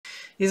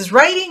Is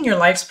writing your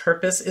life's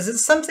purpose? Is it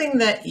something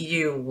that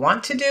you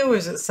want to do, or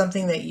is it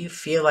something that you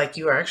feel like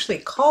you are actually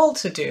called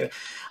to do?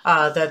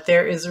 That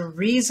there is a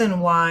reason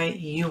why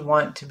you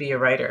want to be a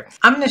writer.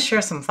 I'm going to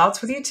share some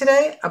thoughts with you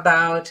today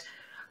about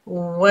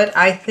what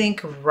I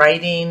think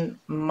writing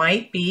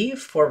might be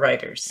for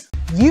writers.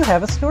 You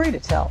have a story to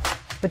tell,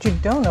 but you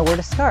don't know where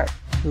to start.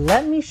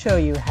 Let me show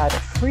you how to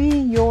free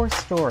your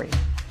story.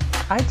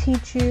 I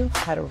teach you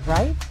how to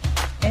write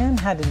and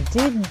how to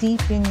dig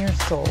deep in your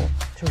soul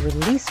to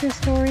release your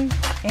story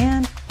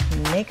and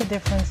make a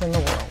difference in the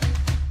world.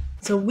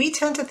 So we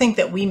tend to think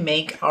that we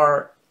make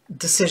our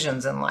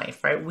decisions in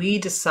life, right? We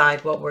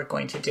decide what we're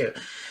going to do.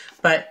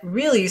 But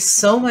really,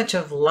 so much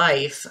of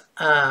life,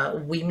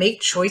 we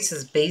make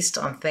choices based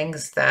on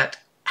things that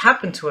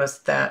happen to us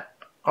that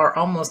are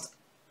almost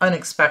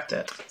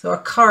unexpected. So a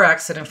car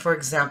accident, for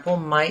example,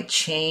 might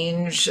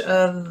change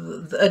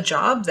a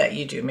job that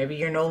you do. Maybe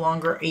you're no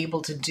longer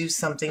able to do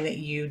something that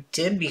you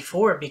did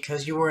before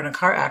because you were in a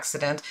car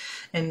accident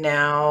and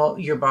now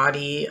your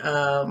body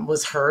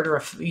was hurt, or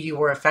if you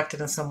were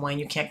affected in some way and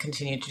you can't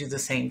continue to do the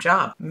same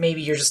job.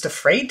 Maybe you're just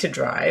afraid to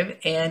drive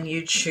and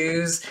you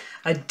choose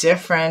a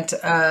different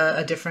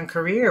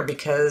career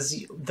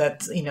because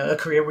that's, a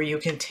career where you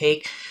can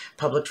take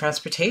public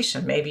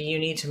transportation. Maybe you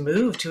need to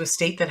move to a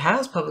state that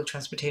has public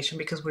transportation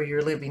because where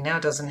you're living now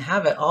doesn't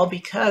have it, all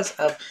because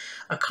of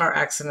a car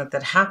accident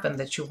that happened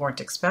that you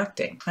weren't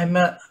expecting.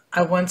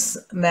 I once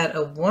met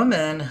a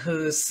woman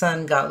whose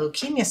son got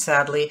leukemia,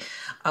 sadly,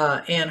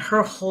 and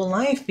her whole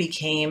life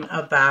became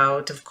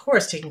about, of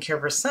course, taking care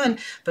of her son,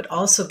 but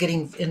also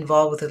getting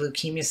involved with the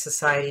Leukemia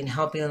Society and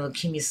helping the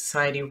Leukemia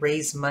Society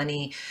raise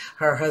money.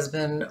 Her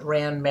husband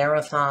ran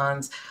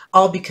marathons,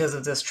 all because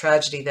of this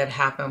tragedy that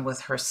happened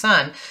with her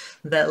son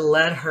that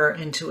led her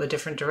into a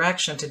different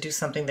direction to do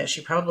something that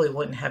she probably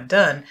wouldn't have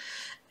done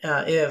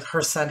if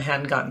her son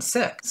hadn't gotten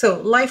sick. So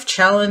life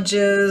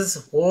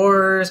challenges,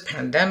 wars,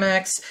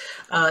 pandemics,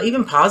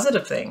 even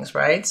positive things,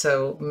 right?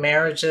 So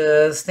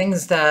marriages,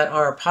 things that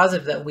are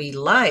positive that we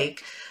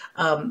like,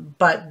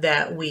 but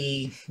that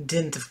we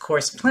didn't, of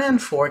course, plan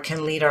for,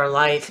 can lead our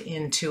life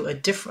into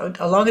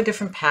along a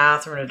different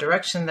path or in a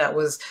direction that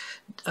was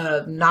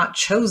not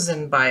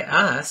chosen by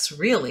us,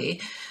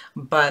 really,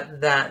 but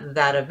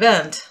that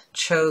event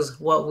chose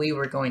what we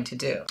were going to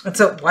do. And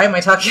so why am I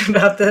talking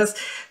about this?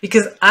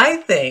 Because I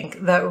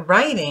think that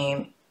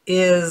writing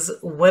is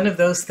one of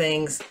those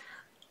things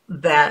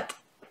that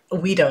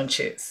we don't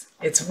choose.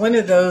 It's one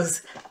of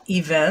those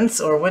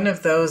events or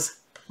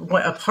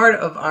a part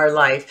of our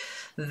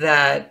life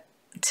that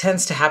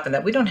tends to happen,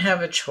 that we don't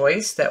have a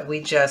choice, that we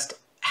just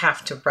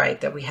have to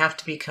write, that we have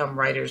to become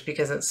writers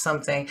because it's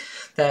something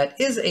that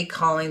is a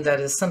calling,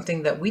 that is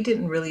something that we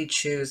didn't really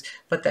choose,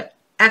 but that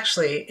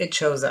actually it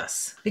chose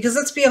us. Because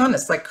let's be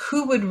honest, like,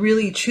 who would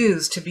really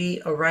choose to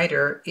be a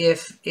writer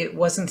if it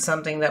wasn't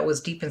something that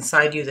was deep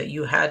inside you that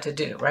you had to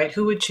do, right?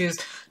 Who would choose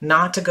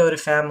not to go to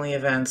family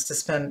events, to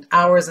spend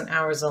hours and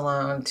hours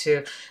alone,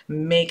 to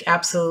make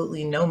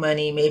absolutely no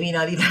money, maybe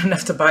not even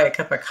enough to buy a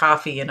cup of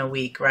coffee in a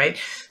week, right?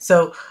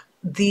 So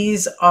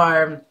these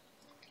are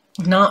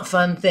not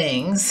fun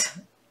things,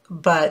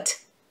 but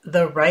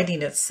the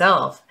writing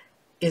itself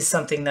is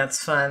something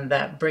that's fun,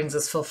 that brings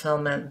us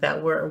fulfillment,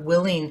 that we're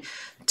willing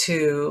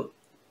to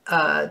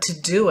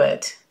do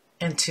it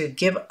and to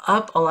give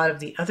up a lot of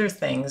the other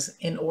things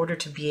in order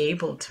to be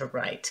able to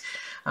write.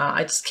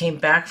 I just came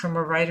back from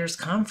a writers'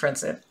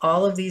 conference, and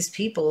all of these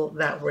people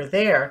that were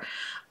there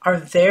are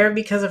there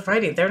because of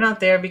writing. They're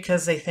not there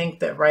because they think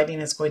that writing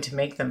is going to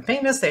make them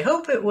famous. They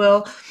hope it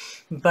will,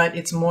 but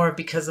it's more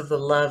because of the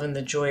love and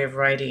the joy of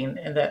writing,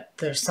 and that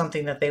there's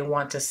something that they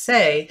want to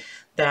say,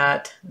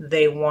 that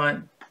they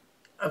want,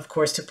 of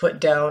course, to put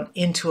down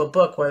into a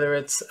book, whether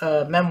it's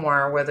a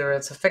memoir, whether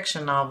it's a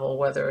fiction novel,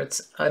 whether it's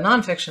a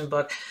nonfiction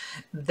book.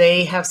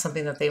 They have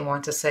something that they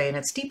want to say, and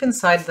it's deep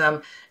inside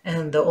them.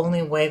 And the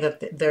only way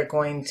that they're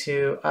going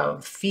to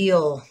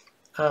feel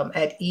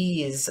at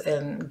ease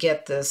and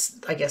get this,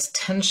 I guess,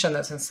 tension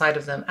that's inside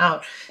of them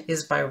out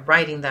is by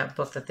writing that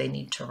book that they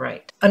need to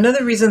write.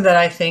 Another reason that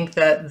I think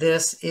that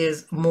this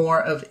is more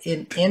of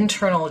an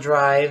internal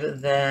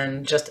drive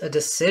than just a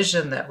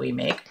decision that we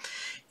make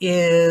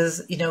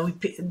is,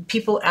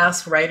 people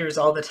ask writers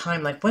all the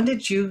time, like, when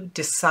did you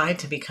decide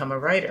to become a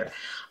writer?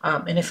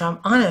 And if I'm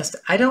honest,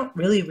 I don't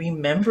really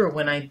remember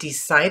when I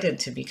decided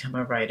to become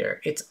a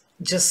writer. It's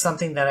just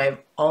something that I've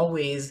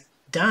always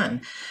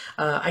done.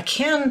 I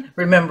can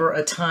remember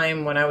a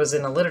time when I was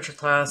in a literature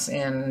class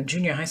in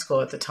junior high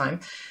school at the time,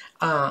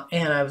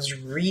 and I was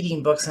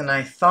reading books and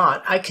I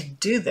thought, I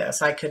could do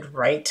this. I could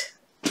write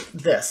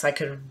this. I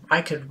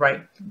could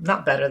write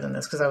not better than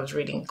this because I was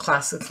reading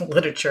classic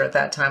literature at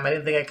that time. I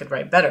didn't think I could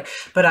write better,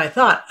 but I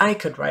thought I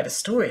could write a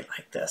story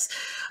like this.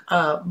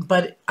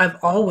 But I've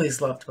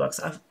always loved books.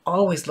 I've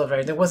always loved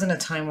writing. There wasn't a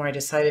time where I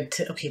decided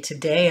okay,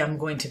 today I'm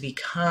going to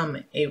become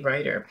a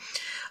writer.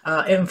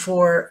 And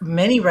for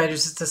many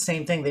writers, it's the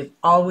same thing. They've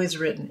always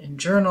written in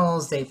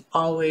journals. They've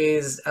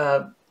always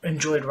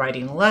enjoyed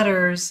writing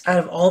letters. Out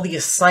of all the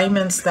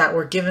assignments that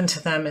were given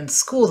to them in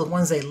school, the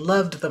ones they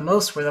loved the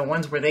most were the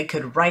ones where they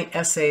could write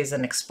essays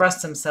and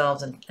express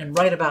themselves and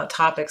write about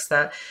topics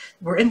that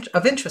were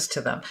of interest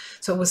to them.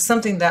 So it was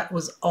something that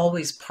was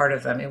always part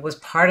of them. It was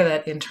part of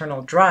that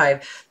internal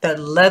drive that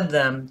led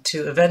them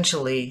to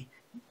eventually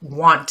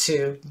want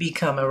to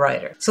become a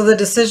writer. So the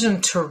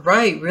decision to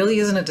write really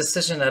isn't a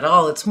decision at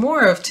all. It's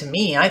more of, to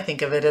me, I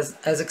think of it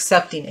as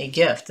accepting a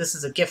gift. This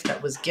is a gift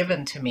that was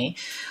given to me,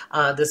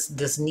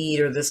 this need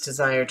or this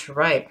desire to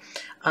write.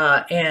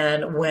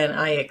 And when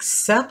I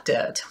accept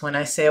it, when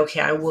I say,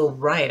 okay, I will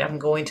write, I'm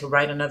going to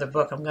write another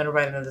book, I'm going to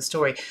write another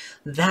story,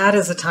 that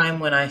is a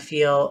time when I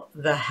feel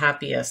the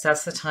happiest.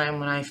 That's the time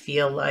when I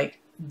feel like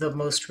the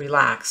most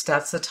relaxed.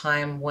 That's the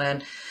time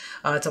when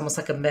it's almost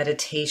like a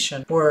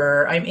meditation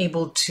where I'm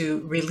able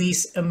to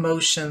release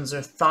emotions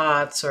or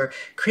thoughts or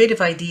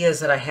creative ideas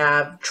that I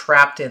have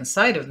trapped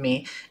inside of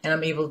me, and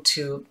I'm able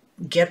to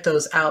get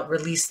those out,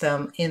 release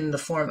them in the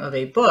form of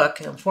a book,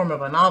 in the form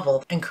of a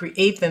novel, and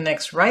create the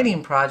next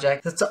writing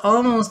project. It's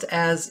almost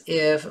as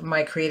if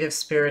my creative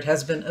spirit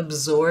has been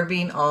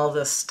absorbing all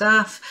this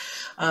stuff,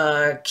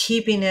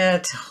 keeping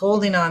it,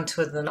 holding on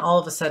to it, and then all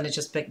of a sudden it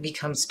just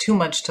becomes too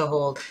much to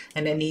hold,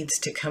 and it needs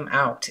to come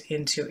out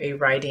into a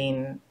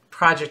writing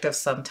project of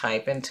some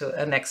type, into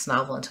a next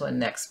novel, into a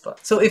next book.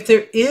 So if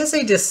there is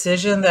a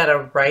decision that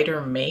a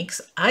writer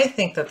makes, I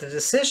think that the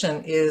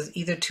decision is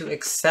either to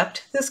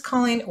accept this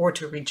calling or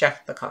to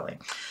reject the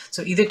calling.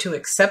 So either to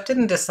accept it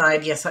and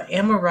decide, yes, I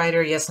am a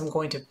writer, yes, I'm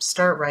going to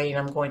start writing,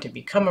 I'm going to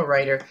become a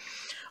writer,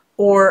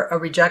 or a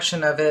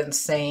rejection of it and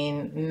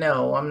saying,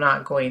 no, I'm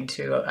not going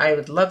to. I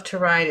would love to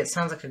write. It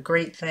sounds like a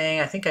great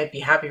thing. I think I'd be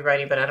happy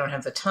writing, but I don't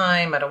have the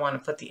time. I don't want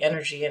to put the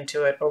energy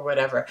into it or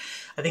whatever.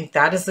 I think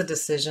that is the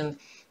decision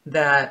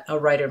that a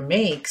writer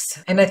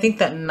makes. And I think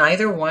that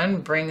neither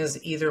one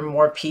brings either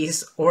more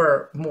peace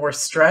or more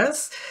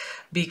stress,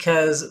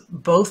 because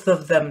both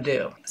of them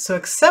do. So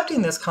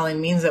accepting this calling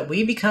means that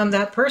we become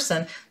that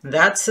person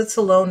that sits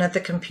alone at the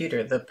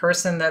computer, the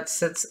person that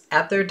sits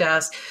at their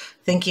desk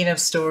thinking of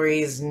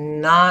stories,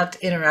 not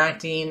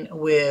interacting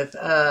with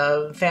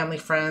family,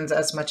 friends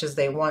as much as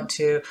they want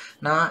to,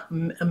 not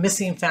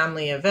missing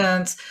family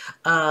events.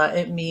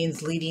 It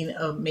means leading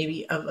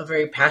maybe a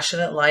very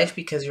passionate life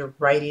because you're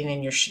writing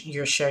and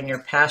you're sharing your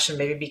passion,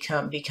 maybe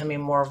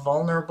becoming more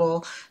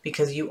vulnerable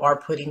because you are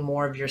putting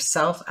more of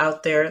yourself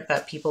out there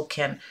that people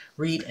can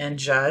read and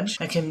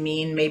judge. It can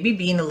mean maybe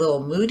being a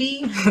little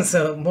moody,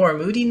 so more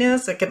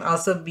moodiness. It can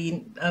also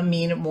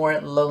mean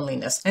more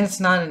loneliness, and it's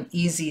not an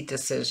easy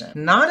decision.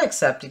 Not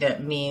accepting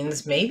it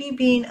means maybe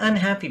being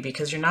unhappy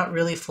because you're not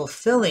really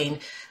fulfilling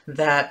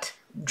that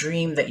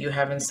dream that you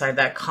have inside,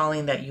 that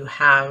calling that you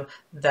have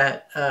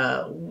that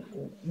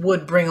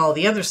would bring all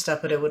the other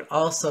stuff, but it would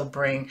also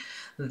bring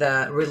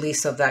the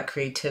release of that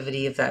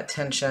creativity, of that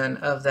tension,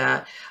 of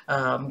that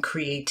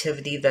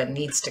creativity that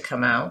needs to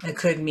come out. It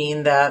could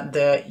mean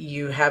that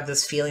you have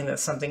this feeling that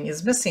something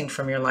is missing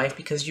from your life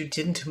because you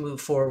didn't move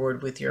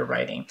forward with your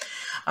writing.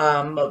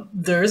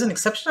 There is an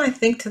exception, I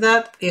think, to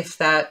that if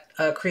that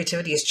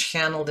creativity is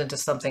channeled into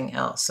something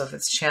else. So if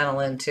it's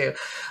channeled into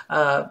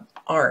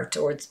art,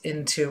 or it's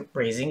into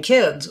raising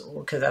kids,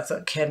 because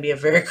can be a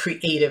very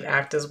creative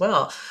act as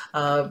well.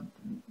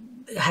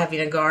 Having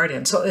a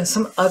garden, so in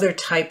some other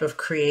type of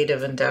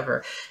creative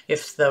endeavor.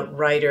 If the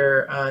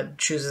writer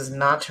chooses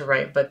not to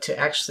write, but to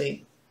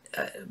actually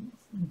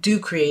do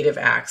creative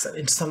acts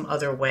in some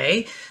other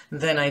way,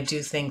 then I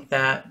do think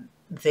that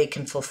they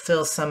can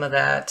fulfill some of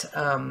that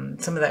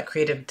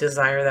creative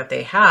desire that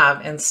they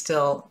have and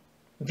still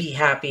be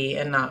happy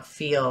and not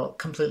feel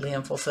completely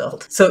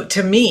unfulfilled. So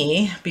to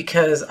me,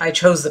 because I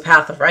chose the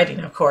path of writing,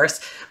 of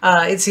course,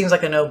 it seems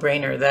like a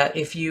no-brainer that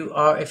if you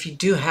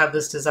do have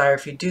this desire,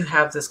 if you do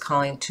have this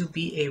calling to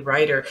be a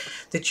writer,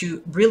 that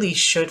you really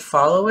should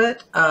follow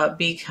it,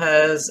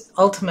 because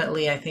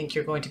ultimately I think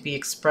you're going to be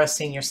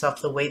expressing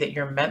yourself the way that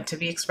you're meant to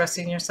be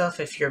expressing yourself.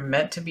 If you're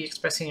meant to be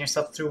expressing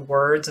yourself through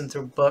words and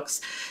through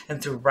books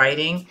and through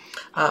writing,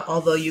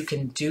 although you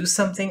can do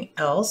something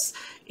else,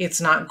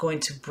 it's not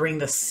going to bring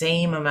the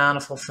same amount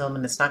of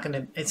fulfillment. It's not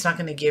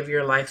going to give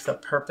your life the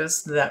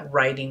purpose that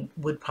writing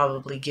would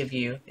probably give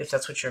you if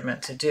that's what you're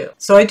meant to do.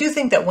 So I do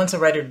think that once a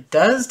writer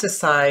does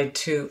decide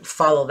to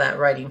follow that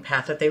writing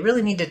path, that they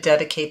really need to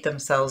dedicate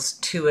themselves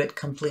to it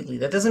completely.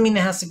 That doesn't mean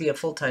it has to be a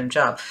full-time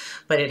job,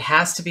 but it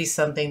has to be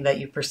something that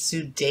you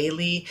pursue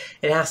daily.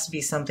 It has to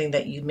be something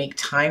that you make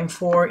time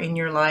for in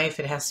your life.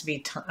 It has to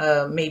be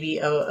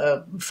maybe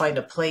find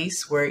a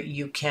place where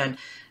you can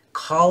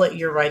call it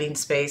your writing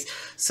space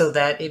so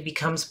that it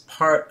becomes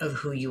part of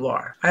who you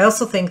are. I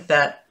also think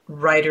that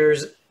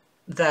writers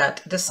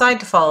that decide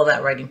to follow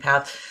that writing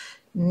path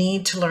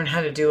need to learn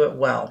how to do it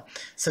well.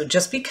 So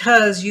just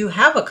because you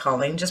have a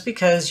calling, just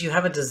because you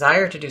have a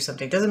desire to do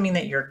something, doesn't mean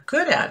that you're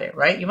good at it,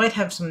 right? You might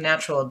have some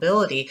natural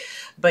ability,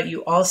 but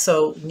you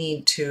also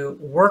need to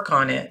work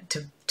on it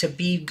to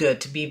be good,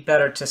 to be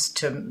better,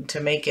 to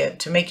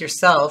make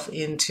yourself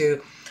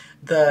into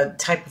the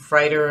type of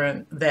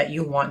writer that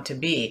you want to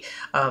be.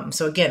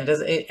 So again,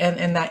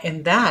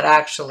 that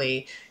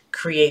actually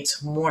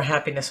creates more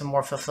happiness and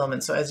more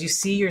fulfillment. So as you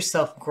see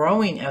yourself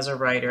growing as a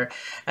writer,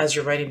 as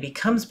your writing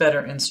becomes better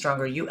and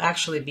stronger, you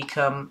actually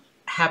become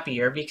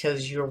happier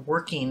because you're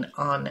working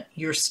on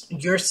your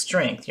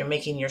strength. You're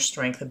making your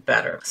strength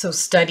better. So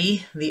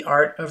study the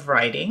art of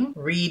writing,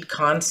 read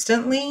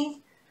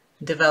constantly,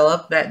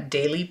 develop that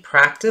daily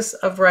practice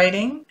of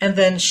writing, and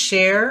then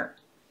share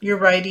your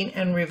writing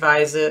and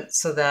revise it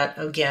so that,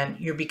 again,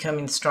 you're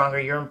becoming stronger.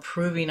 You're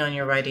improving on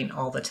your writing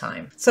all the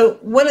time. So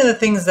one of the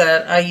things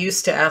that I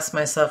used to ask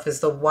myself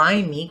is the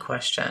why me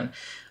question.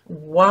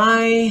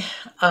 Why,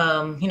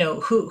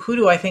 who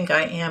do I think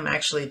I am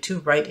actually to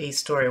write a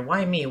story?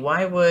 Why me?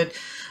 Why would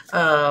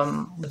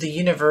the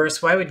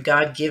universe, why would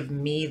God give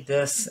me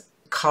this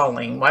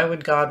calling? Why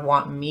would God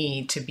want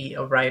me to be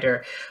a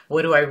writer?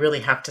 What do I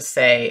really have to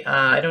say?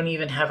 I don't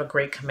even have a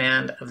great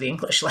command of the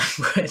English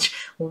language.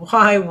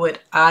 Why would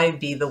I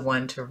be the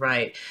one to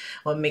write?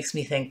 What makes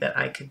me think that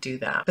I could do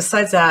that?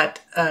 Besides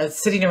that,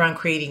 sitting around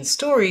creating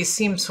stories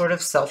seems sort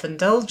of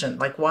self-indulgent.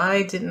 Like,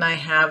 why didn't I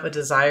have a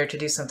desire to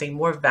do something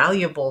more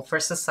valuable for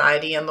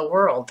society and the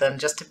world than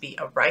just to be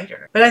a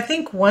writer? But I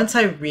think once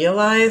I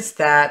realized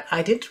that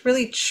I didn't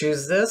really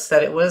choose this,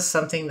 that it was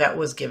something that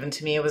was given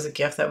to me, it was a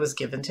gift that was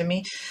given to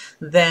me,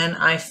 then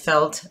I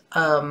felt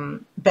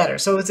better.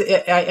 So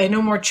I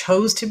no more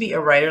chose to be a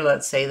writer,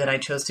 let's say, than I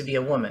chose to be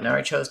a woman or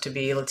I chose to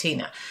be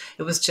Latina.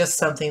 It was just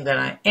something that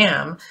I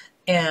am.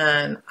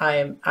 And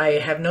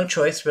I have no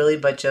choice really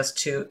but just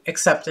to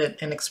accept it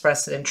and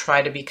express it and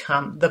try to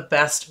become the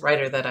best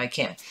writer that I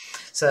can.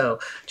 So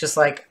just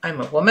like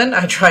I'm a woman,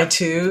 I try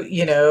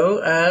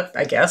to,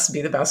 I guess,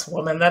 be the best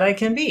woman that I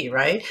can be,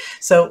 right?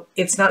 So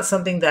it's not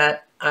something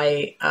that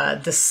I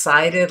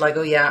decided like,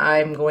 oh yeah,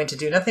 I'm going to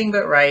do nothing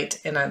but write,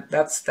 and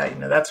that's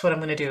what I'm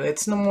going to do.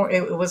 It's no more.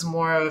 It was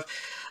more of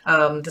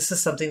this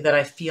is something that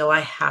I feel I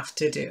have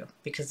to do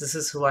because this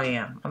is who I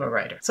am. I'm a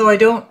writer. So I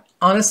don't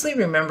honestly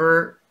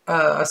remember.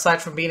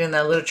 Aside from being in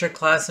that literature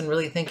class and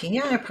really thinking,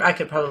 yeah, I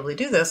could probably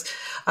do this,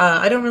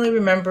 I don't really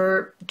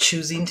remember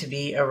choosing to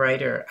be a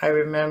writer. I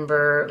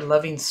remember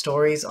loving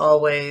stories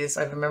always.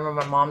 I remember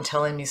my mom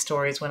telling me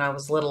stories when I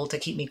was little to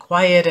keep me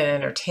quiet and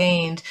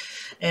entertained,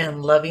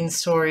 and loving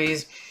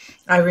stories.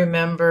 I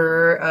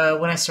remember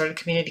when I started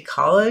community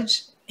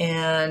college,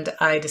 and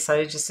I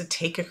decided just to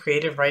take a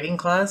creative writing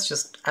class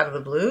just out of the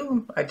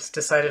blue. I just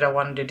decided I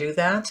wanted to do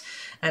that.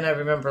 And I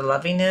remember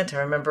loving it. I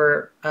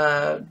remember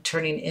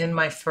turning in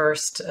my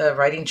first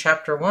writing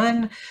chapter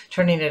 1,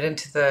 turning it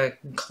into the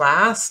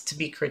class to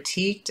be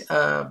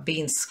critiqued,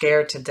 being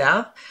scared to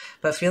death,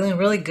 but feeling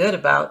really good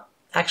about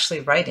actually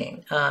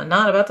writing,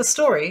 not about the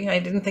story. I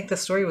didn't think the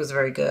story was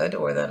very good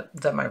or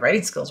that my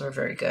writing skills were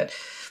very good.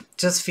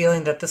 Just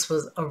feeling that this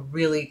was a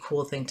really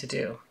cool thing to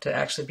do, to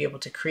actually be able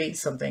to create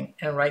something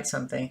and write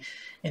something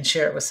and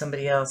share it with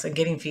somebody else and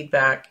getting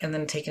feedback and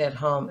then taking it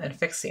home and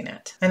fixing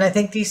it. And I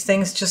think these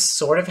things just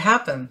sort of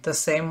happen the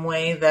same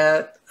way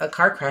that a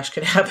car crash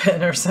could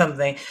happen or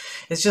something.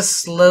 It's just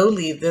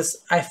slowly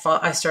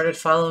I started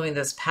following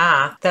this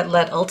path that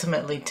led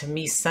ultimately to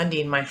me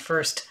sending my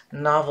first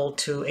novel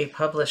to a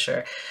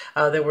publisher.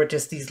 There were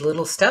just these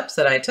little steps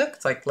that I took.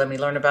 It's like, let me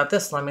learn about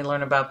this. Let me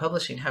learn about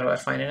publishing. How do I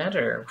find an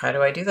editor? How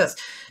do I do this?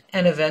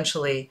 And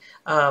eventually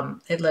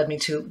it led me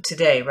to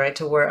today, right?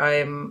 To where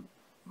I'm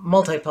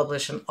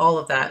multi-published and all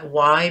of that.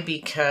 Why?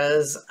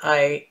 Because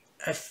I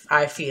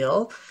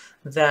feel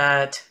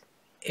that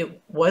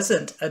it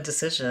wasn't a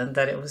decision,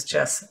 that it was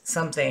just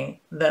something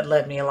that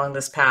led me along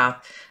this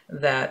path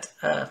that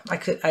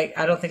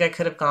I don't think I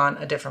could have gone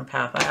a different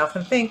path. I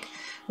often think it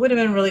would have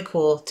been really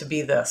cool to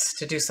be this,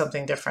 to do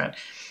something different,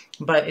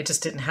 but it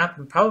just didn't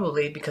happen,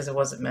 probably because it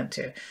wasn't meant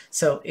to.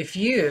 So if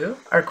you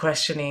are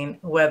questioning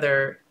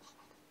whether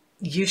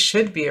you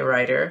should be a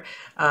writer,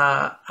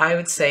 I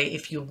would say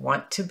if you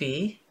want to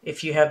be,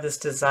 if you have this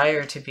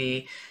desire to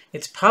be,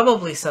 it's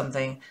probably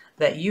something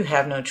that you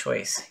have no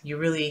choice. You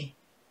really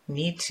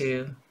need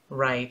to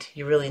write.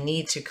 You really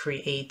need to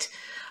create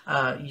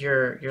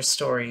your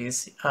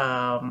stories,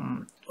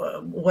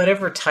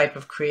 whatever type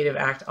of creative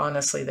act,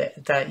 honestly,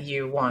 that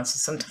you want.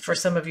 So for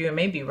some of you, it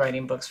may be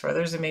writing books. For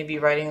others, it may be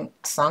writing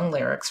song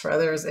lyrics. For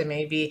others, it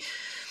may be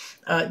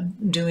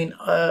doing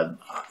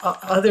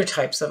other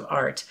types of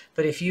art.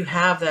 But if you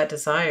have that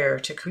desire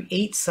to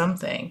create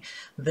something,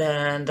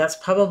 then that's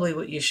probably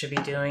what you should be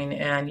doing.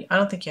 And I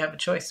don't think you have a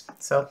choice.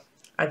 So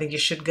I think you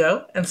should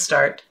go and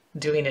start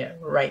doing it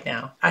right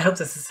now. I hope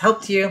this has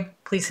helped you.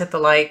 Please hit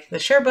the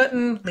share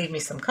button, leave me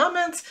some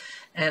comments,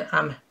 and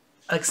I'm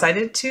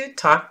excited to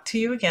talk to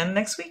you again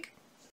next week.